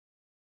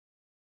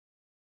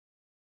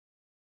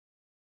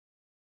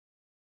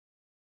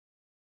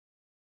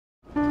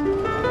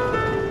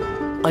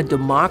A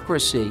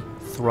democracy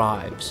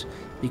thrives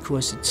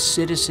because its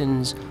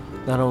citizens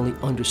not only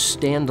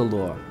understand the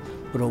law,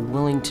 but are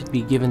willing to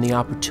be given the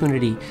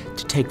opportunity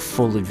to take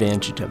full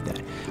advantage of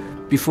that.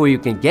 Before you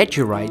can get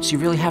your rights, you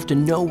really have to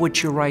know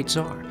what your rights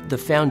are. The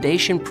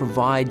foundation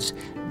provides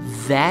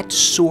that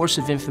source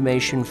of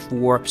information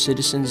for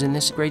citizens in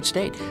this great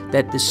state,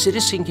 that the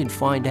citizen can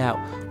find out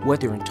what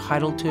they're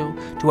entitled to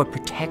what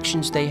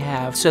protections they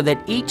have, so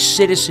that each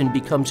citizen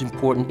becomes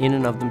important in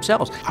and of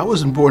themselves. I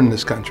wasn't born in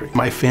this country.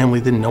 My family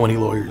didn't know any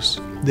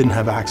lawyers, didn't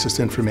have access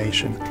to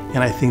information. And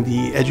I think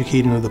the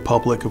educating of the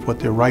public of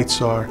what their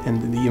rights are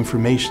and the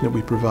information that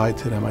we provide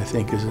to them, I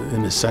think, is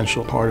an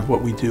essential part of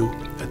what we do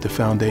at the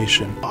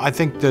foundation. I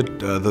think that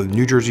the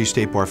New Jersey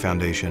State Bar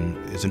Foundation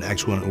is an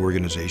excellent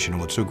organization.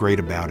 What's so great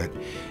about it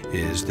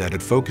is that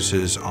it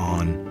focuses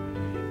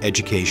on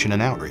education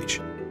and outreach,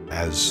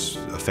 as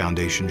a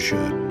foundation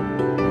should.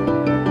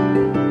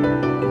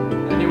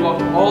 And you walk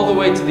all the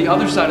way to the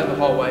other side of the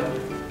hallway,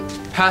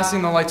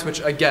 passing the light switch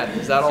again.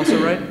 Is that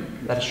also right?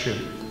 That is true.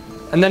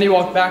 And then you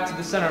walk back to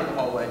the center of the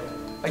hallway,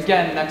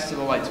 again next to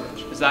the light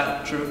switch. Is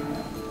that true?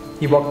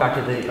 You walk back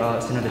to the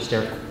center of the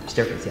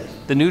staircase, yes.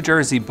 The New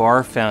Jersey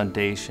Bar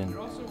Foundation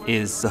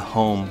is the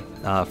home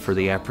for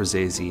the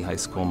Aprazzese High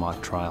School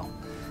mock trial.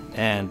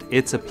 And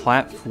it's a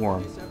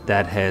platform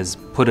that has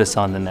put us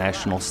on the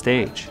national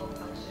stage.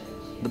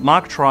 The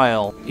mock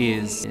trial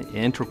is an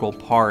integral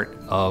part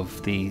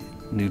of the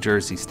New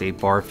Jersey State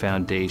Bar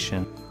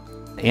Foundation,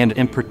 and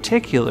in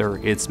particular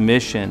its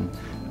mission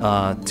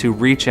to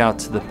reach out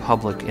to the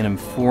public and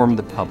inform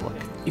the public.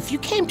 If you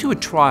came to a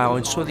trial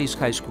and saw these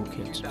high school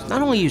kids,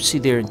 not only you'd see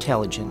their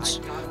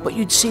intelligence, but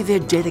you'd see their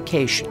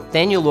dedication.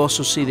 Then you'll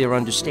also see their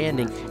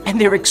understanding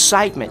and their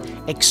excitement.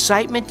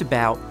 Excitement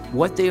about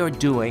what they are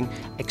doing,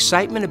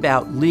 excitement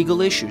about legal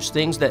issues,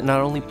 things that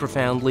not only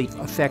profoundly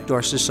affect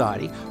our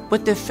society,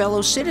 but their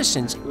fellow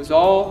citizens. It was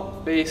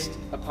all based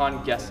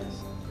upon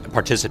guesses.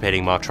 Participating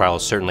in mock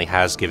trials certainly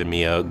has given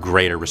me a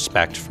greater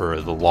respect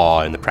for the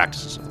law and the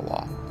practices of the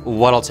law.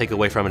 What I'll take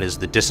away from it is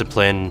the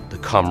discipline, the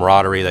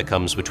camaraderie that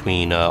comes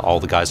between all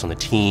the guys on the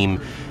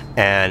team,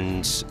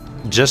 and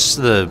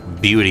just the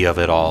beauty of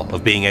it all,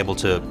 of being able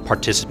to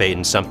participate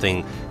in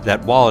something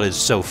that, while it is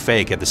so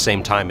fake, at the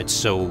same time it's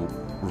so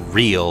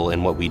real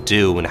in what we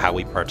do and how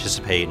we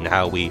participate and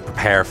how we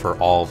prepare for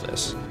all of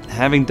this.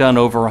 Having done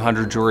over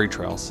 100 jury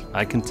trials,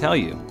 I can tell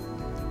you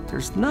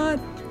there's not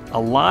a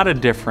lot of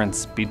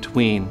difference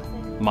between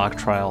mock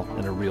trial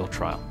and a real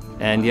trial.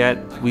 And yet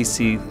we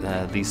see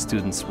these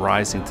students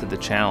rising to the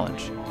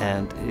challenge,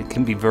 and it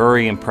can be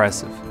very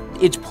impressive.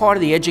 It's part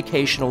of the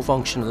educational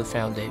function of the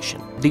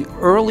foundation. The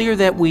earlier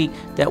that we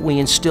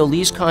instill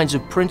these kinds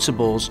of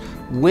principles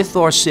with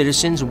our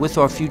citizens, with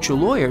our future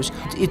lawyers,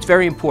 it's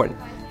very important.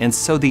 And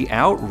so the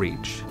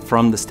outreach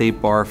from the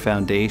State Bar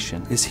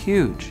Foundation is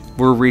huge.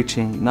 We're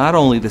reaching not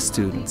only the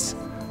students,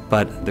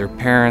 but their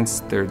parents,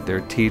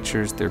 their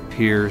teachers, their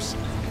peers.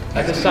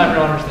 At this time,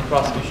 Your Honors, the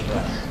prosecution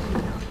rests.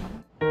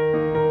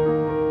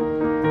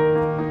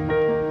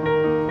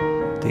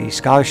 The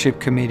Scholarship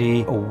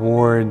Committee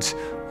awards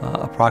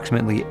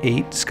approximately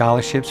 8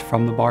 scholarships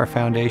from the Bar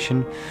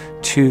Foundation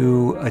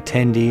to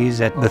attendees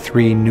at the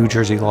 3 New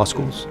Jersey law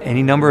schools.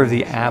 Any number of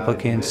the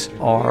applicants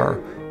are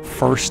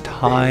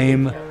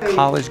first-time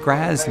college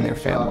grads in their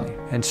family,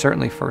 and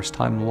certainly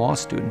first-time law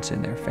students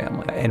in their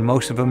family. And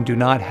most of them do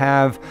not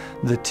have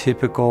the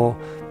typical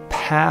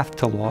path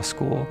to law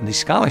school. These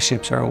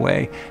scholarships are a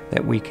way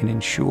that we can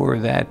ensure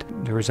that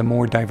there is a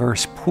more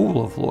diverse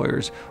pool of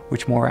lawyers,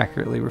 which more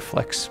accurately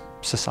reflects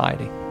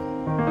society.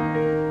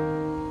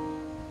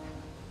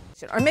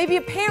 Or maybe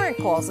a parent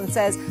calls and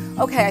says,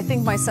 okay, I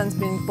think my son's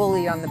being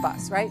bullied on the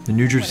bus, right? The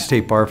New Jersey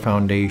State Bar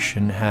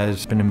Foundation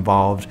has been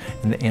involved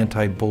in the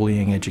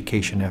anti-bullying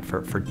education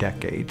effort for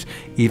decades,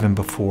 even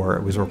before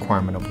it was a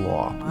requirement of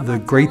law. The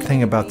great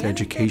thing about the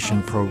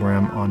education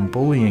program on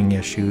bullying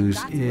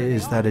issues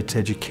is that it's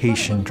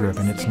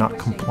education-driven, it's not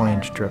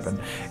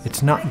compliance-driven.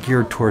 It's not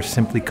geared towards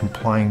simply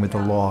complying with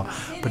the law,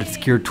 but it's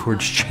geared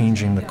towards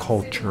changing the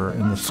culture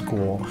in the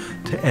school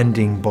to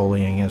ending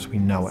bullying as we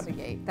know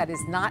it. That is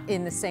not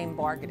in the same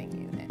bargaining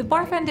unit. The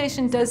Bar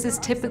Foundation does this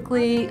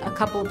typically a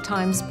couple of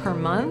times per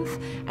month,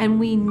 and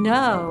we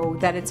know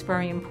that it's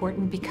very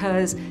important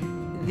because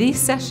these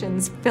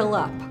sessions fill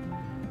up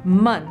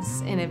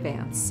months in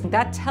advance.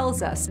 That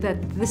tells us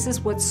that this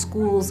is what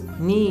schools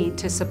need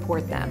to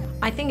support them.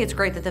 I think it's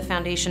great that the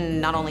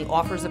foundation not only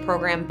offers the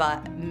program,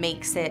 but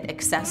makes it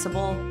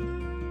accessible.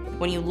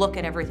 When you look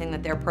at everything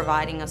that they're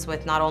providing us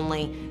with, not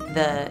only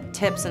the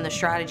tips and the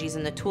strategies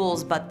and the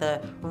tools, but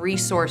the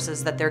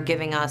resources that they're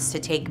giving us to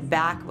take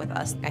back with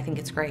us, I think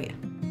it's great.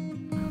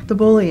 The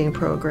bullying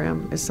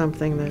program is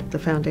something that the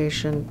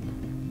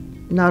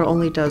foundation not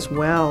only does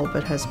well,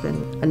 but has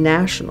been a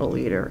national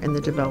leader in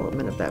the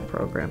development of that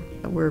program.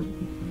 We're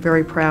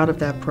very proud of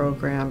that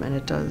program, and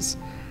it does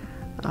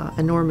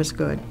enormous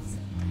good.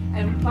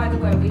 And by the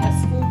way, we have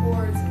school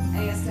boards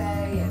and ASA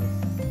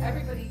and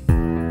everybody.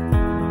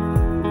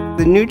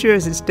 The New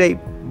Jersey State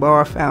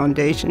Bar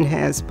Foundation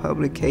has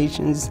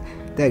publications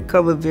that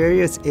cover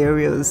various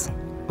areas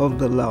of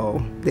the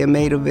law. They're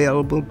made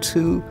available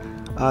to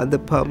the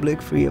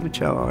public free of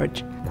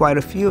charge. Quite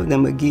a few of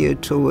them are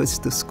geared towards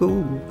the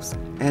schools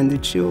and the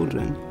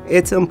children.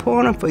 It's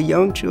important for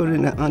young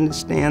children to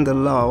understand the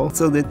law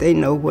so that they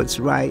know what's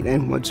right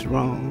and what's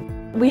wrong.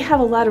 We have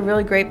a lot of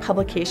really great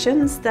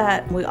publications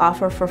that we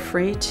offer for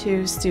free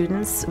to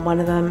students. One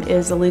of them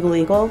is The Legal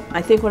Eagle.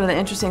 I think one of the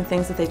interesting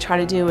things that they try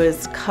to do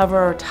is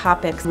cover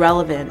topics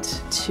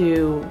relevant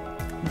to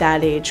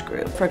that age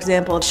group. For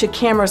example, should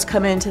cameras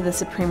come into the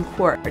Supreme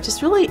Court?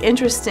 Just really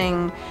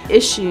interesting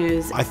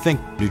issues. I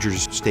think New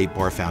Jersey State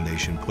Bar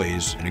Foundation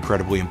plays an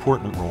incredibly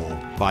important role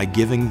by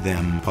giving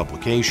them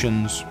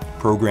publications,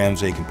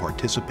 programs they can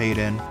participate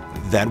in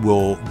that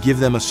will give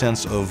them a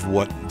sense of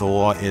what the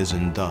law is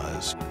and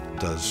does.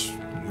 It does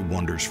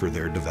wonders for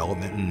their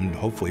development and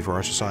hopefully for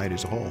our society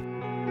as a whole.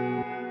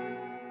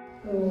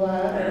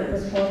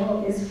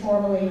 Who is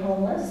formerly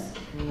homeless.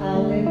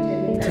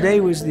 Today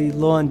was the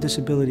Law and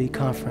Disability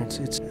Conference.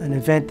 It's an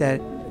event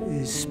that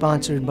is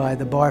sponsored by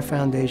the Bar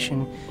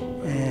Foundation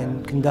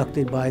and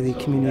conducted by the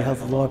Community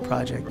Health Law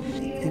Project.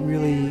 It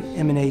really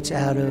emanates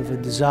out of a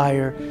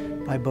desire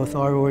by both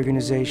our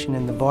organization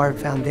and the Bar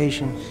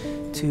Foundation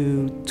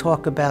to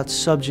talk about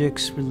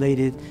subjects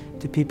related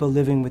to people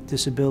living with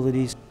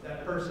disabilities.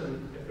 That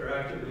person, if they're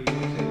actively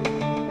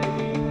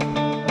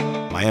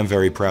I am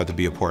very proud to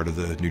be a part of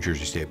the New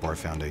Jersey State Bar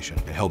Foundation.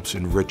 It helps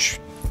enrich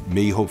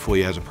me,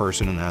 hopefully, as a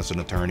person and as an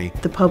attorney.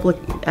 The public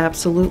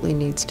absolutely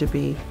needs to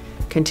be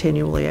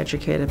continually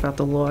educated about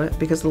the law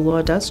because the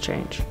law does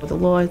change. The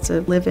law is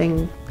a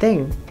living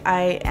thing.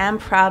 I am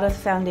proud of the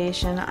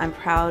foundation. I'm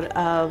proud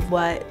of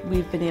what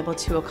we've been able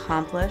to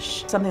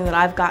accomplish, something that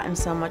I've gotten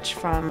so much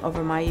from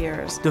over my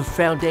years. The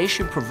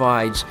foundation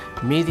provides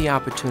me the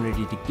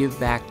opportunity to give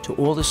back to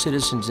all the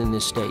citizens in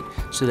this state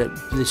so that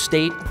the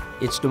state,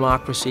 its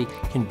democracy,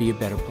 can be a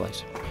better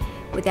place.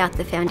 Without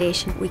the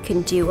foundation, we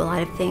couldn't do a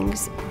lot of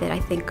things that I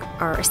think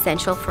are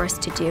essential for us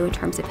to do in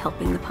terms of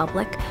helping the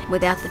public.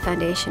 Without the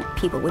foundation,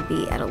 people would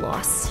be at a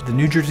loss. The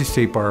New Jersey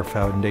State Bar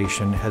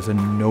Foundation has a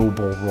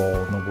noble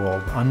role in the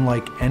world,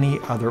 unlike any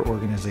other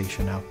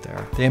organization out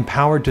there. They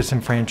empower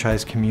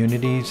disenfranchised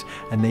communities,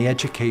 and they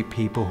educate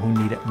people who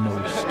need it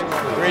most.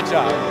 Great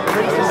job.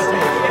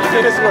 You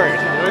did his word.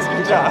 It was a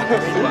good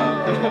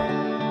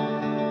job.